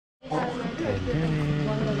Hello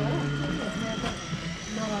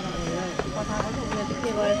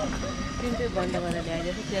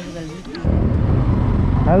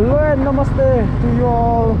and namaste to you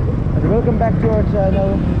all and welcome back to our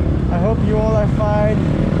channel. I hope you all are fine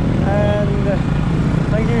and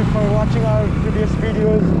thank you for watching our previous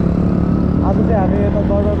videos. आज चाहिँ हामी यता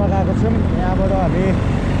दरबारमा गएको छौं। यहाँबाट हामी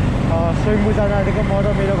स्वयम्भू जान आँटेको म र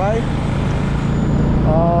मेरो भाइ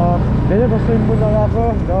धेरै वर्ष स्वयम्भू नगएको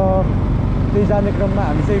र त्यही जाने क्रममा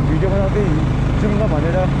हामी चाहिँ भिडियो बनाउँदै जाउँ न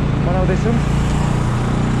भनेर बनाउँदैछौँ।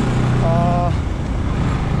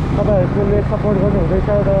 तपाईहरुले सपोर्ट गर्नु हुँदैछ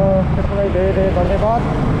र त्यसलाई धेरै धेरै धन्यवाद।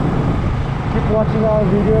 Keep watching our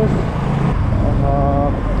videos.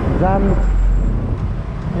 जाम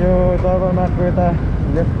यो दरबारमाको यता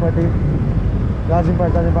लेफ्टपट्टि राजिमपाट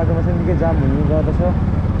जाने बाटोमा चाहिँ निकै जाम हुने गर्दछ।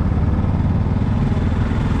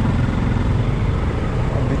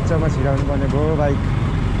 बिचमा छिराउनु पर्ने भयो बाइक।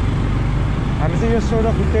 हामी चाहिँ यो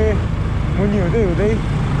 16 खुट्टे मुनि हुँदै हुँदै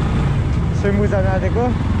स्वयम्भू जान आँटेको।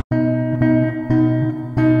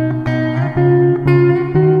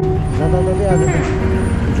 जताततै आज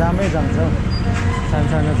जामै जान्छ,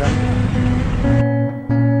 सानो जाम।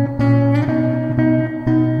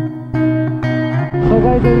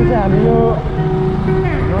 गाइजहरु चाहिँ हामी यो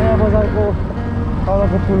नयाँ बजारको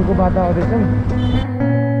तलको पुलको बाटो आउँदैछौँ।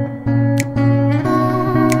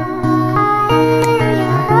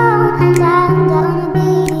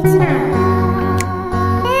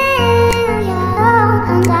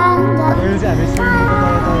 अहिले चाहिँ हामी स्वयम्भूको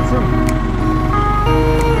तल चल्छौँ।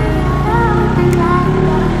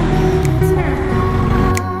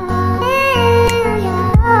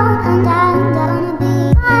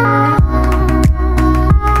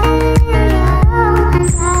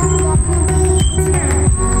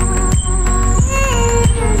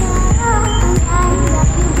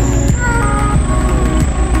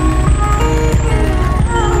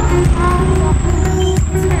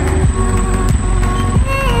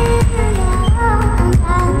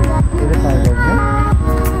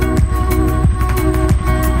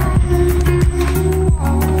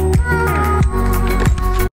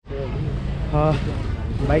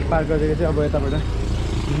 बाइक पार्क गरेको चाहिँ अब यताबाट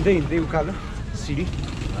हिँड्दै हिँड्दै उकालो सिडी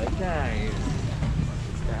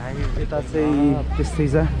यता चाहिँ त्यस्तै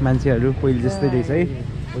छ। मान्छेहरू पहिले जस्तै रहेछ है,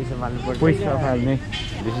 पैसा फाल्ने।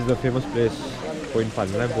 This is the famous place, coin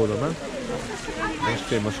फाल्नलाई बोलोमा most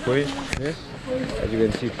famous coin. As you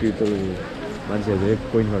can see, people मान्छेहरूले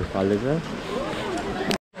कोइनहरू फाल्दैछ।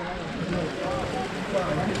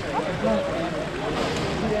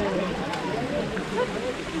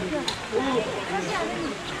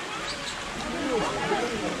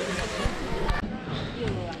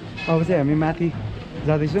 अब चाहिँ हामी माथि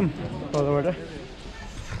जाँदैछौँ। तलबाट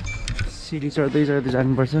सिडी चढ्दै चढ्दै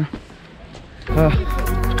जानुपर्छ।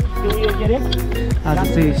 आज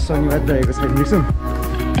चाहिँ शनिबार रहेको छैन देख्छौँ।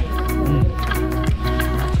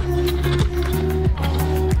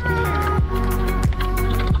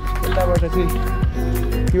 यताबाट चाहिँ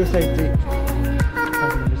यो साइड चाहिँ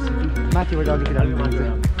माथिबाट अलिकति हाल्नुपर्छ।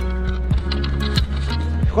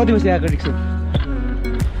 कति बजी आएको रिक्सो?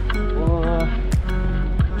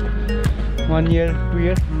 1 year, 2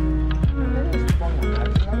 year?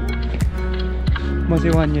 म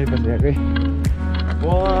चाहिँ 1 year पछि आएकै।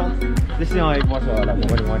 त्यसै 1 वर्ष होला, म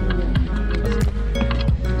पनि 1 year।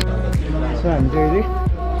 सो हामी चाहिँ अहिले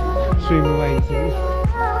स्वयम्भू आइसक्यो।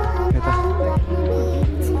 यता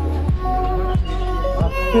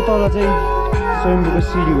त्यो तल चाहिँ स्वयम्भूको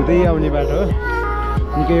सिडी हुँदै आउने बाटो हो।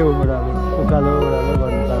 निकै ओह्रालो उकालो ओह्रालो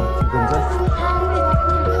गर्नु त ठिक हुन्छ।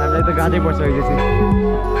 हामीलाई त गाह्रै पर्छ अहिले चाहिँ।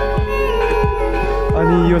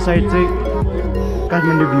 अनि यो साइड चाहिँ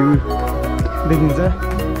काठमाडौँ भ्यू देखिन्छ।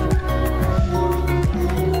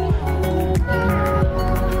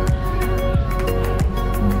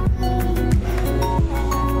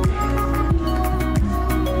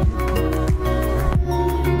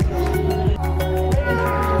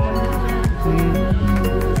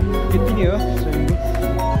 यति नै हो स्वयम्भू।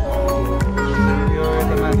 यो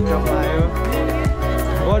यता माथि चक्मा आयो।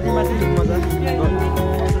 गर्मीमा चाहिँ मजा,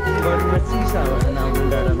 गर्मीमा चिसा हो आउनु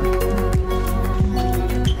डाँडामा।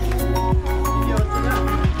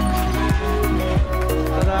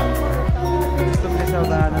 तर यस्तो प्लेस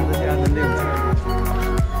आउँदा आनन्द चाहिँ आनन्दै हुन्छ।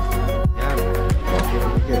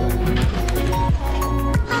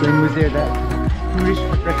 स्वयम्भू चाहिँ एउटा टुरिस्ट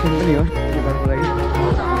एट्र्याक्सन पनि हो नेपालको लागि,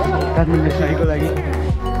 काठमाडौँ साइडको लागि।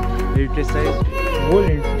 हेरिटेज साइट, वर्ल्ड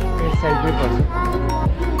हेरिटेज साइटमै पर्छ।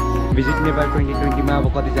 भिजिट नेपाल 2020 मा अब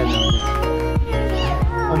कतिजना आउने?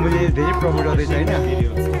 मैले धेरै प्रमोट गर्दैछ होइन।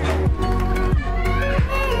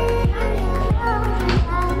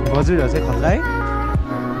 हजुरहरू चाहिँ खतरा है।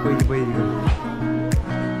 बहिनीको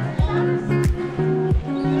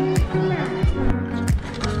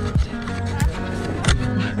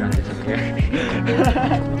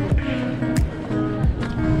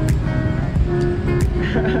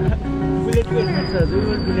बुलेटको हेलमेट छ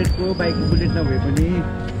हजुर बुलेटको बाइक बुलेट नभए पनि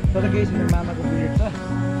तर केही छैन मामाको बुलेट छ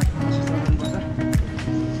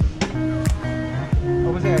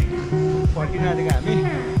अब चाहिँ फर्किन आँटेको हामी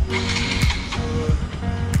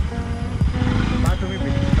बाटोमै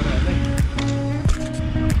भेट्नु तपाईँहरूलाई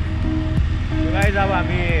गाइज अब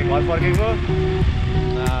हामी घर फर्केको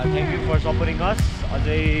थ्याङ्क यू फर सपोर्टिङ अस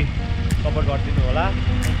अझै सपोर्ट गरिदिनु होला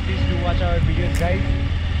please do watch our videos guys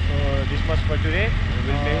so this much for today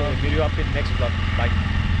will meet you up in next vlog bye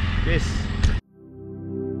peace